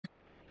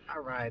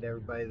All right,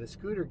 everybody. The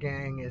scooter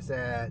gang is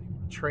at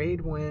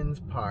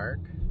Tradewinds Park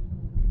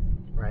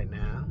right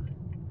now,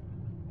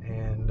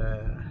 and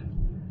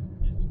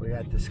we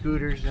got the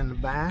scooters in the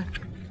back.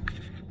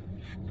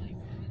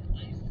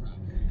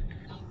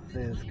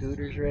 The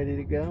scooters ready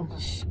to go.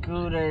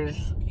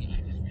 Scooters.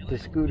 The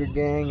scooter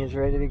gang is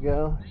ready to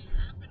go.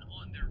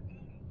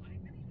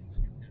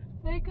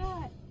 They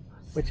got.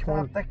 Which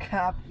one? The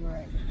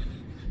copyright.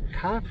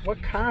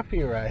 What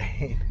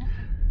copyright?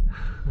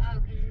 Oh,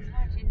 because he's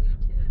watching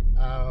YouTube.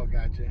 Oh,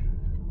 gotcha.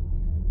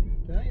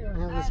 Today you don't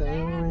have the They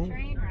same have one.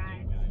 train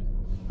rides.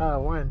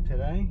 Oh, when?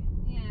 Today?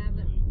 Yeah,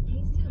 but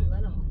he's too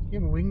little. Yeah,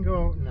 but we can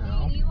go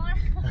now. You want?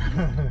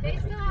 They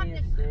still have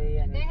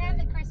the. They have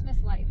the Christmas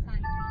lights,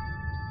 honey.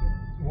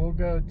 We'll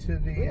go to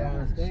the. You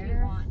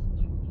want.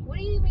 What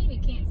do you mean you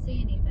can't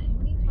see anything?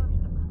 What are you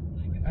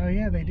talking about? Oh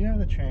yeah, they do have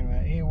the train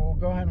ride. Hey, we'll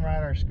go ahead and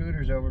ride our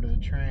scooters over to the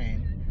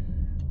train,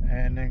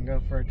 and then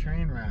go for a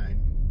train ride.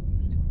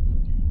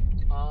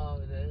 Oh,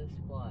 this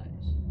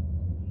place.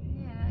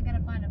 Yeah, I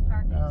gotta find a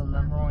parking Oh, spot.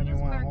 remember when you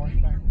Just went park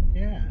horseback?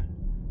 anywhere. Yeah.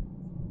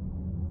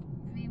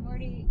 I mean, where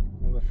do you?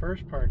 Well, the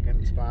first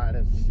parking spot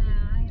is. No,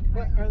 I ain't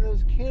What parking. are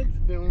those kids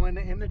doing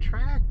in the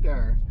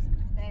tractor?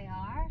 They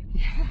are.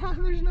 Yeah,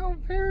 there's no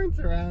parents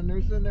around.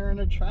 They're sitting there in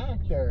a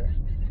tractor.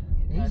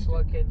 That's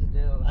what kids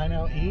do. I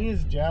know,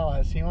 he's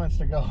jealous. He wants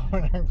to go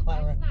over there and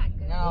climb That's it. not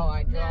good. No, I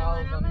and drove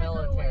I'm a gonna go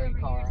military over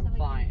car. here I'm so we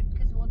fine. can-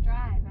 Cause we'll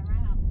drive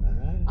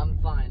around. I'm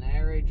fine. I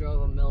already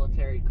drove a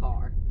military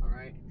car. All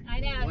right. I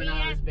know. When he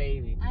I was asked-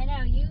 baby. I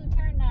know. You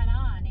turned that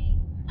on.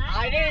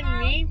 I didn't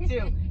mean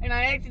to, and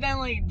I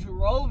accidentally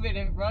drove it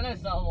in front of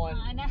someone.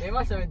 I know. They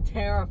must have been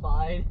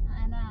terrified.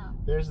 I know.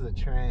 There's the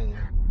train.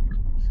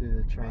 See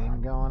the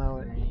train going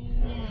over?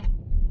 Yeah.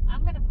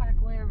 I'm gonna park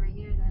way over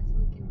here though, so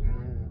we can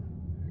drive.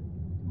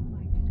 Oh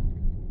my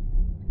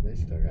god. They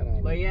still got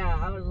all. But yeah,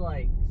 I was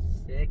like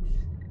 6,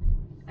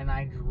 and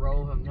I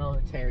drove a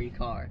military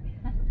car,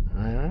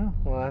 I know.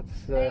 Well,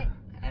 that's.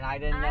 and I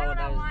didn't know I what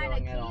don't I know was why the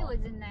doing at key all.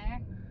 was in there.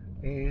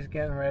 He's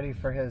getting ready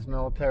for his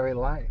military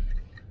life.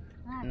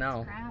 Oh, it's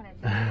No.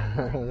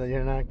 crowded.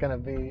 You're not gonna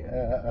be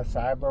a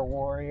cyber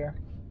warrior.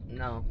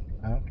 No.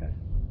 Okay.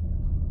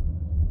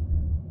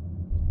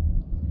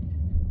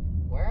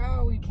 Where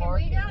are we Can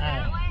parking? we go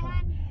that way,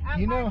 hon? I'm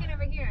You know- parking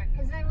over here,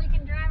 because then we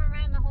can drive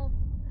around the whole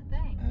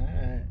thing. All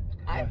right.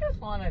 I just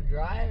want to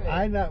drive it.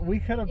 I know. We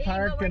could have Yeah, but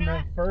parked we're in the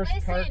not- first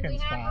listen, parking we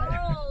spot.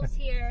 have rules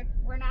here.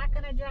 We're not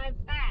going to drive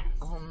fast.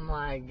 Oh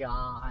my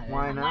god.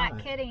 Why I'm not?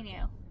 not kidding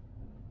you.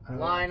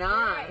 Why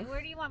not?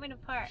 Where do you want me to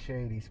park?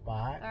 Shady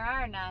spot. There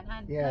are none,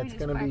 hon. Yeah, Let me it's just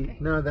gonna park be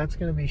right- no. That's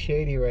gonna be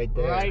shady right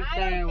there. Right I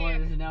don't there care.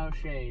 was no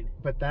shade.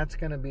 But that's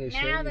gonna be a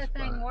shady Now the spot.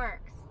 thing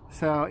works.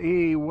 So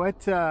E,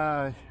 what?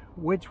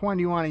 Which one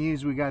do you want to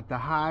use? We got the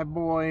High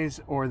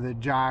Boys or the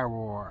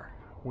Gyroor.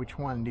 Which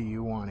one do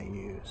you want to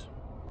use?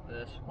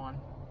 This one.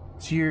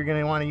 So you're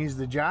gonna want to use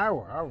the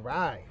Gyroor. All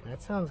right,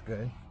 that sounds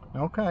good.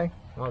 Okay,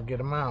 I'll get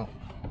them out.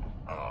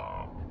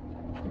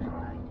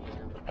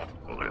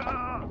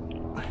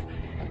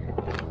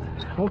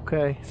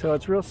 Okay, so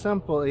it's real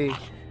simple. E,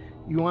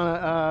 you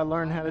want to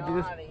learn how to do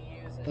this? How to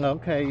use it.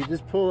 Okay, you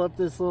just pull up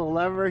this little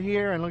lever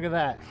here and look at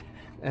that.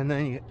 And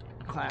then you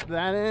clap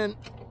that in.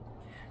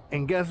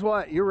 And guess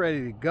what? You're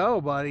ready to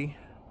go, buddy.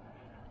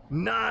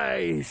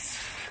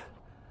 Nice.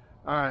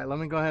 All right, let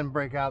me go ahead and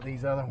break out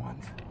these other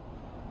ones.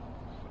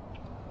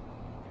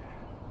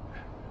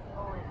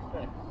 Holy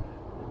shit.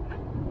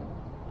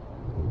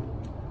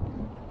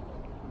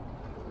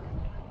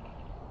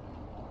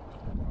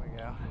 There we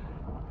go.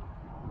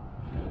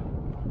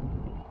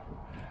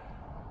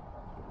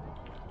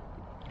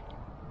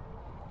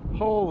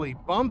 Holy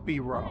bumpy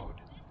road.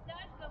 This does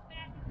go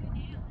fast if you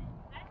nail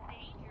it. That's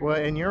dangerous. Well,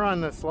 and you're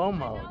on the slow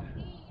mode. No,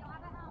 Pete, you don't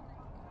have a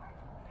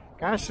helmet.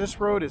 Gosh, this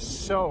road is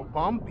so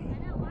bumpy. I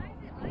know, why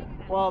is it like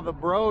that? Well, the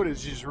road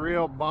is just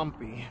real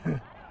bumpy.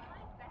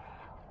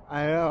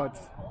 I know. It's.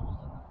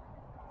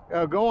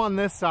 Oh, go on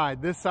this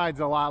side. This side's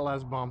a lot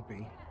less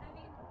bumpy.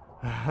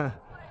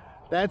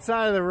 That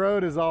side of the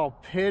road is all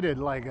pitted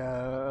like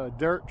a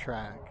dirt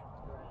track.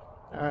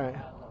 All right.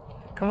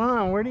 Come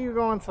on, where are you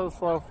going so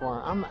slow for?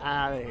 I'm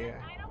out of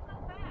here. I don't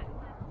go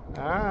fast.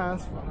 All right,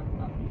 that's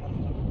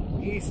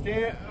fine. You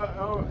stand.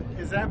 Oh,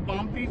 is that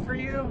bumpy for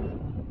you?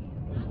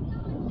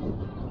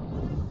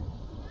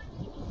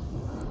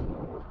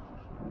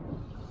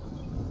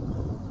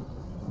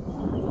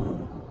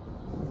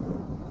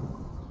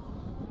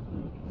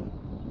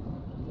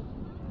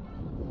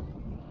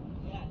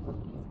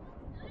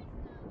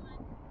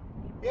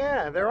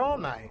 Yeah, they're all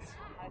nice.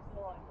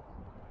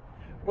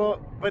 Well,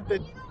 but the.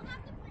 You don't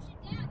have to push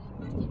it down.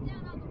 You push it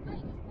down all the way.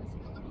 Just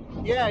push it a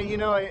little bit. Yeah, you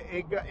know,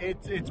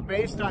 it's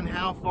based on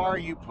how far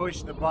you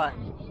push the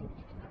button.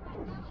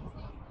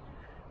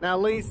 Now,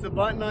 Lise, the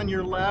button on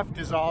your left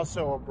is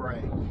also a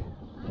brake.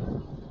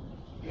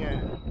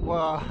 Yeah,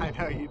 well, I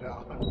know you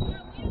don't.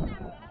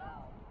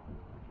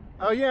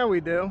 Oh, yeah,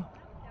 we do.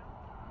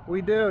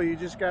 We do. You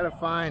just got to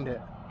find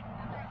it.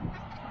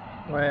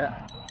 Well,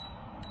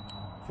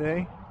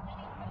 see?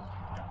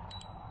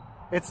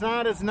 It's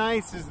not as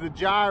nice as the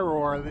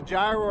Gyroor. The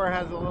Gyroor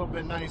has a little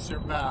bit nicer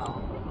bow.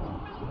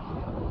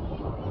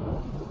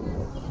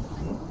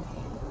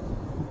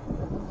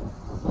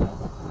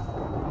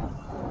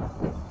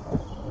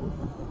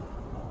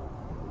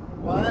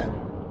 What?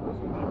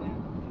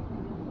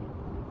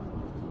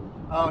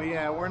 Oh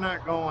yeah, we're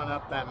not going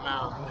up that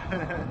mountain.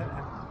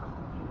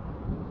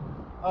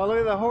 Oh, look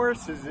at the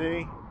horses,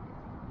 Z.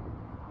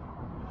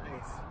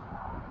 Nice.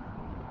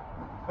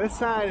 This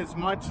side is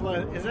much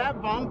less. Is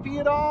that bumpy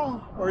at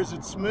all? Or is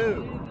it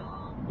smooth?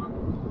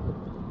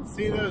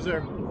 See, those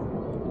are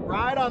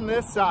right on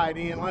this side,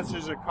 unless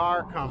there's a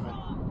car coming.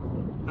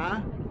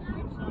 Huh?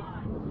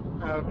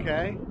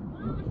 Okay.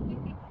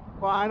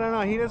 Well, I don't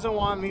know. He doesn't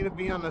want me to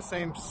be on the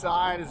same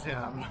side as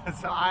him.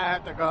 So I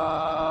have to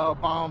go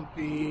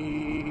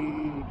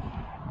bumpy.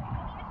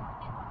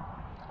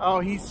 Oh,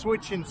 he's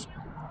switching.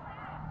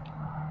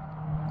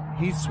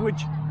 He's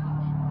switching.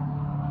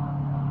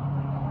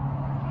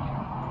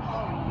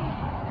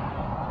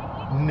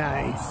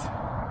 Nice.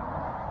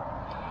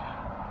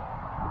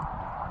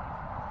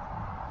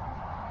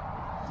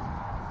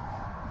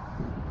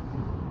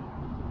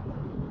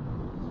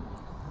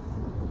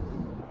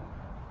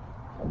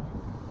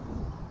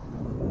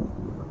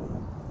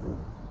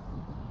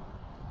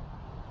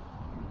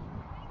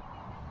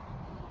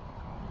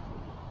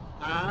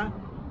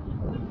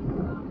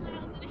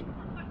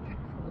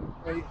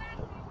 Wait.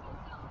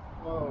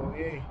 Whoa,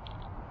 yeah.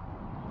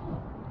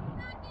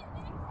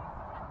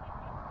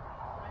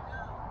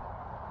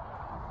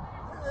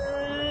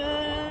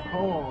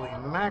 Holy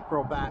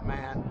mackerel,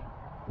 Batman.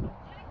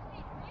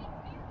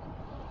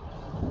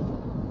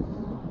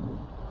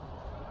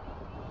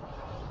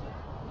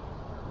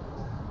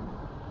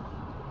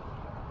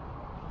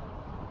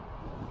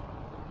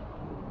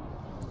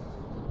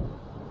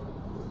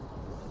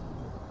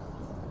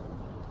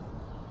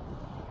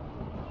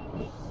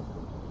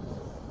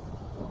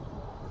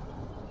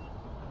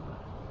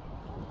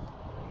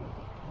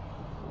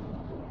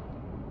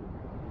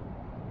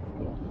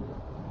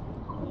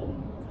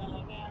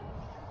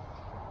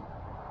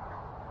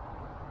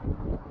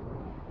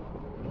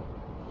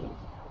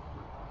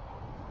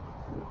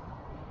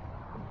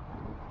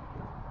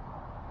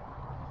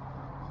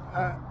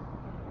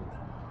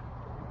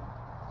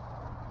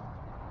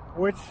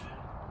 Which,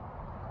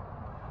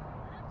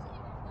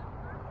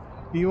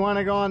 do you want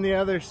to go on the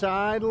other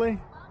side, Lee?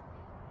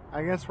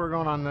 I guess we're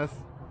going on this.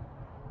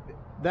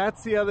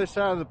 That's the other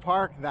side of the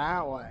park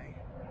that way.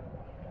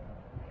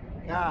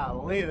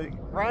 Golly,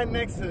 right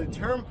next to the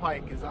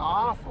turnpike is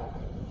awful.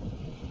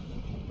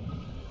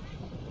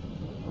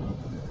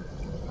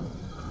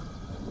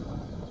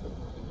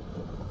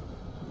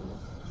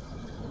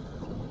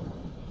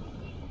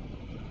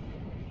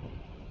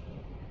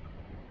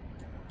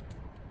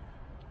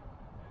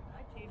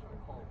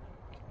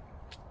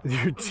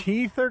 Your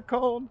teeth are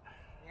cold?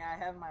 Yeah,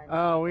 I have my...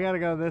 Oh, we gotta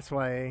go this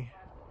way.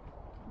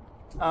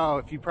 Oh,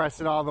 if you press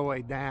it all the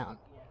way down.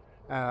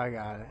 Oh, I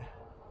got it.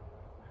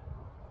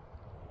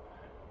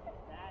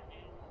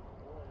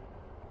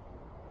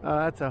 Oh,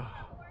 that's a...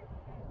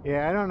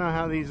 Yeah, I don't know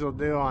how these will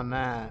do on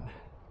that.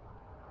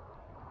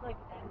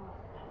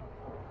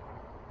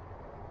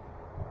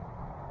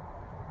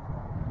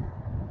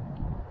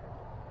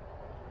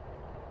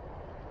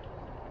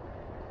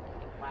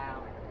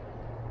 Wow.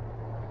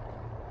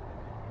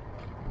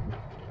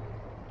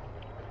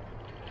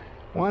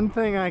 One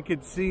thing I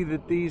could see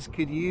that these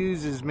could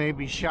use is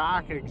maybe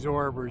shock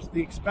absorbers.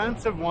 The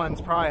expensive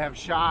ones probably have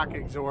shock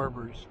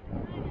absorbers.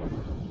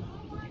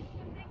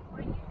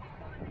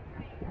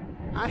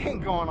 I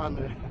ain't going on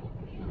the...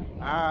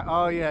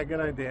 oh yeah,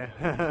 good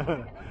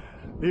idea.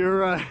 You're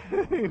right.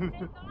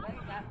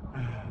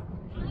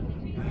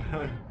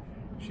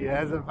 She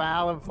has a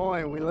valid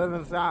point. We live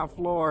in South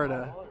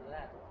Florida.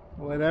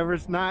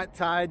 Whatever's not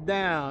tied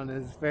down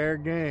is fair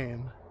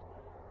game.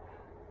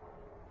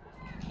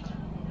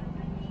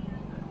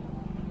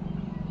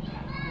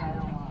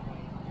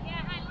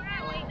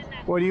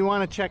 Well, do you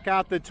want to check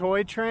out the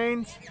toy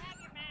trains?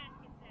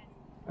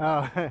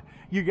 Oh,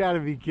 you gotta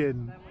be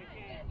kidding.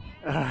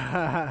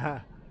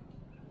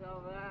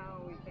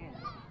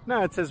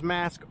 No, it says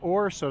mask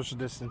or social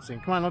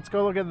distancing. Come on, let's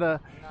go look at the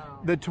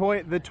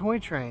toy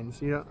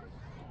trains. You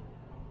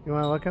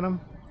want to look at them?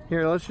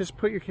 Here, let's just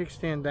put your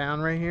kickstand down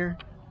right here.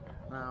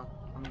 No,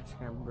 I'm just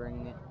gonna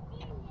bring it.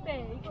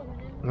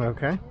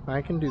 Okay,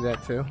 I can do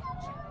that too.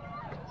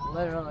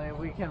 Literally,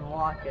 we can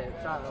walk it.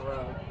 It's on the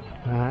road.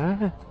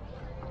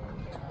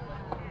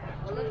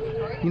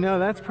 You know,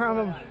 that's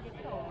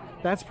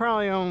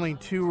probably only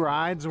 2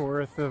 rides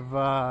worth of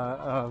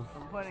I'm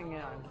putting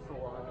it on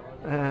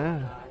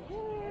 4.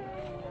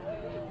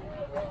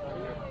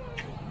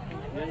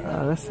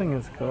 Oh, this thing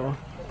is cool.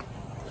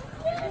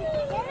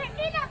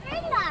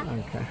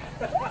 Okay.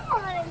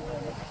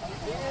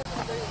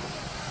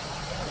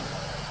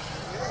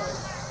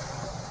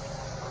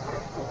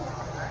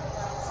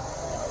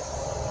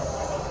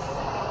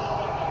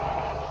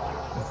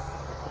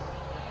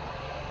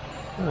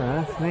 Oh,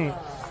 that's neat.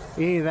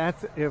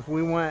 That's if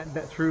we went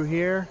through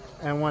here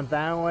and went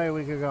that way,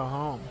 we could go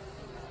home.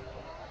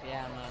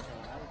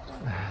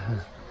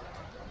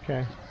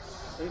 Okay.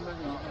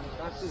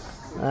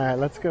 All right,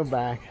 let's go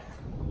back.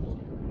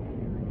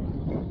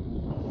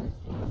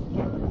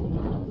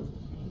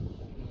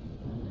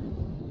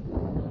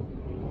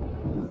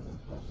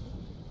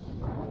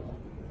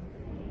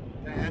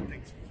 That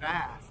thing's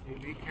fast,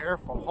 dude. Be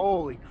careful.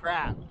 Holy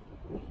crap.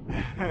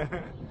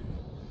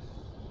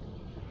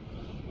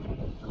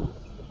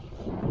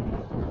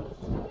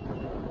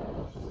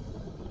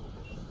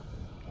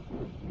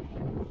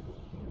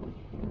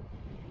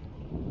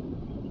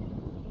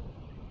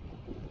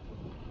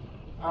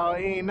 Oh,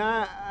 he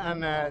not on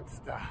that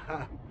stuff.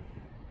 Come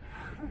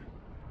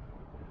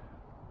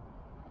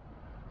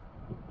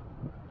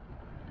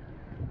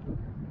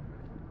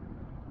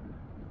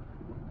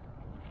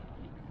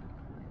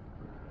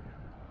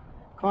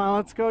on,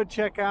 let's go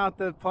check out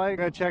the play.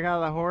 Go check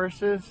out the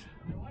horses.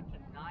 I went to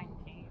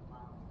 19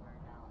 miles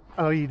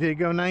per hour. Oh, you did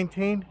go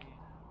 19?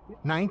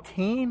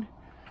 19?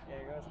 Yeah,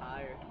 it goes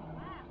higher.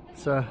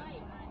 So,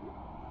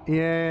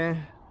 yeah.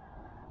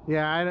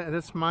 Yeah,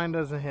 this mine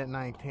doesn't hit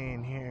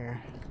 19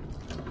 here.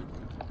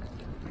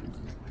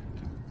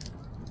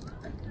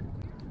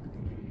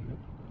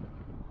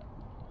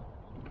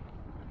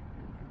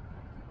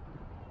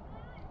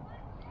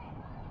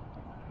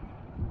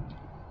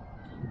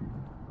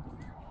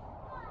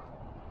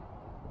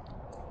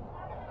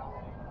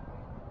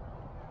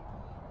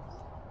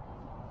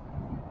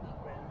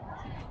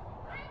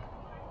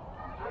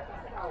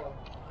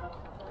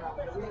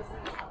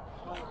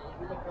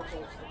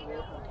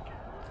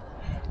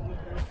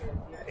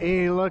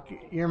 Hey, look,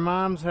 your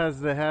mom's has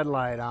the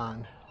headlight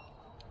on.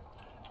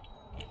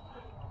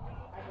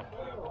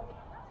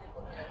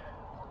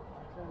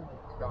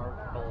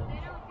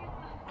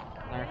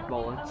 Nerf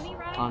bullets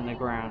on the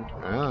ground.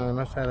 Oh, they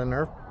must have had a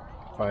Nerf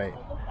fight.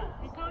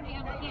 I told you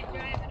I can't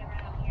drive it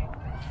around here.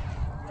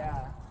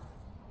 Yeah.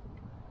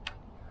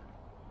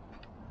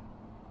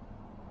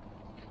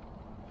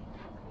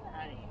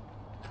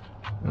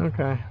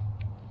 Okay.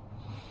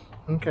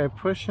 Okay,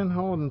 push and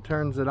hold and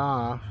turns it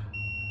off.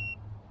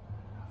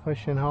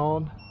 Push and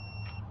hold.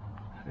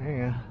 There you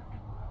go. How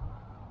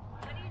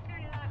do you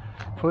turn it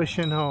off? Push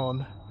and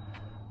hold.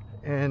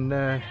 And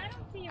I don't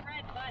see a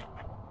red button.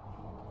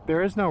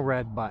 there is no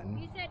red button.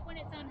 You said when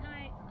it's on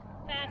high,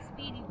 fast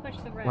speed, you push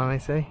the red. Let me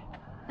see.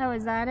 Oh,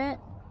 is that it?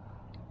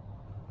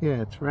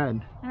 Yeah, it's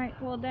red. All right,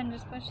 well then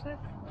just push this.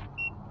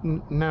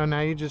 No,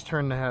 now you just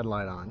turn the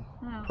headlight on.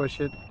 Oh.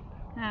 Push it.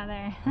 Oh,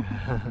 there.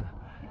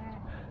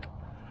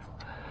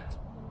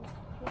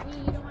 You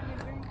don't want your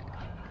drink?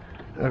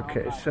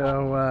 Okay,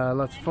 so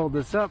let's fold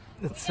this up.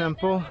 It's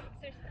simple.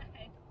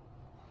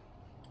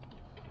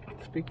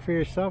 Speak for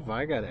yourself.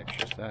 I got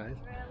exercise.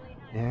 Really?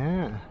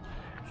 Yeah.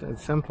 So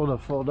it's simple to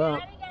fold up.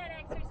 How do you get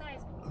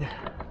exercise?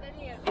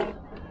 Video.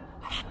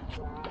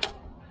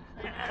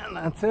 And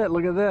that's it.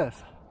 Look at this.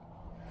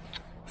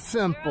 They're all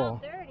Simple.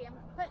 dirty.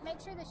 Make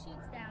sure the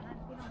sheet's down.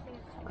 We don't think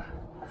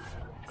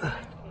it's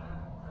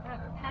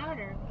that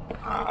powder.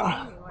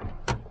 Everywhere.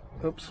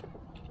 Oops.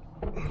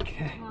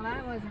 Okay. Well,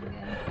 that wasn't good.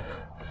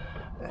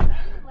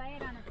 Lay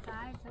it on its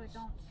side so it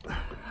don't.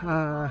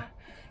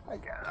 I got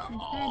it.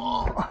 Instead, you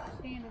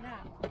stand it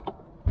up.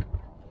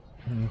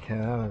 Okay,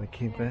 that ought to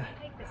keep it.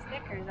 Take the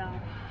stickers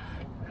off.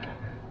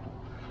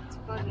 It's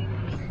bugging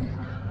me.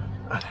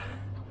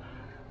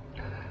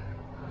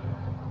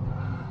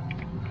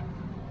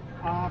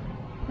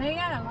 They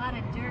got a lot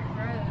of dirt